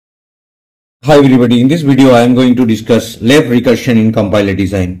Hi everybody, in this video I am going to discuss left recursion in compiler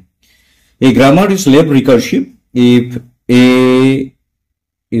design. A grammar is left recursive if A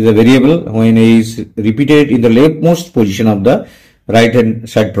is a variable when A is repeated in the leftmost position of the right hand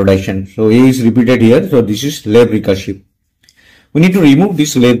side production. So A is repeated here, so this is left recursive. We need to remove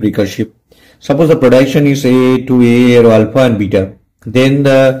this left recursive. Suppose the production is A to A arrow alpha and beta. Then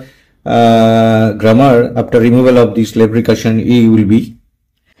the grammar after removal of this left recursion A will be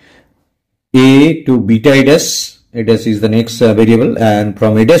A to beta a dash is the next variable, and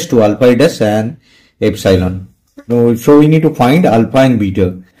from a dash to alpha a dash and epsilon. So we need to find alpha and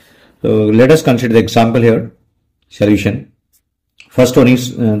beta. So let us consider the example here. Solution. First one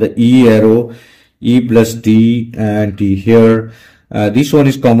is the E arrow, E plus T and T here. This one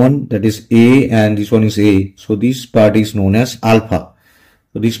is common, that is A, and this one is A. So this part is known as alpha.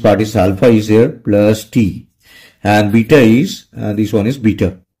 So this part is alpha is here plus T, and beta is this one is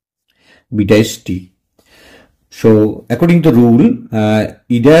beta. Beta is T. So according to rule,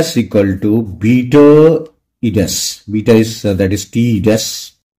 E dash equal to beta E dash. Beta is that is T E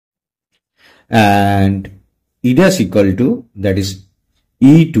dash, and E dash equal to that is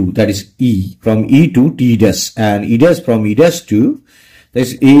E2, that is E from E to T dash, and E dash from E dash to that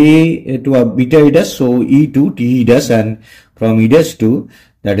is A to a beta E dash, so E to T E dash, and from E dash to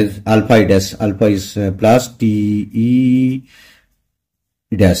that is alpha E dash. Alpha is plus T E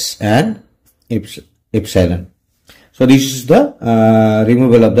dash and epsilon. So this is the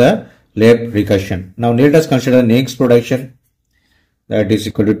removal of the left recursion. Now let us consider the next production, that is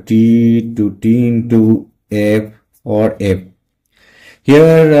equal to T into F or F.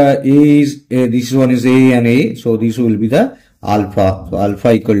 Here this one is A and A, so this will be the alpha. So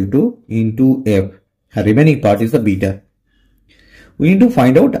alpha equal to into F. The remaining part is the beta. We need to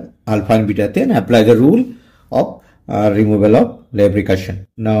find out alpha and beta, then apply the rule of removal of left recursion.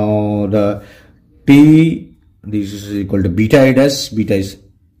 Now the T, this is equal to beta I dash, beta is,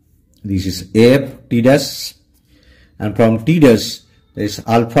 this is F T dash, and from T dash there is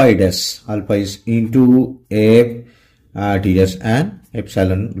alpha I dash, alpha is into F T dash, and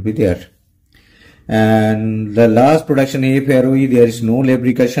epsilon will be there. And the last production F arrow E, there is no left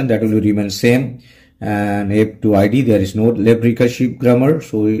recursion, that will remain same, and F to ID there is no left recursive grammar,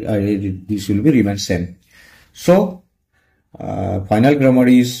 so this will be remain same. So final grammar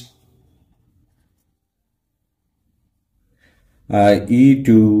is E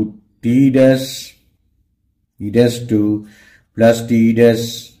to T dash, E dash to plus T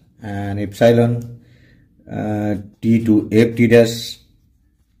dash and epsilon, T to F T dash,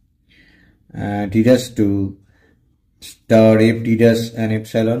 T dash to star F T dash and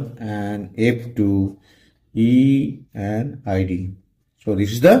epsilon, and F to E and ID. So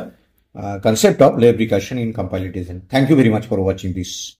this is the concept of left recursion in compiler design. Thank you very much for watching this.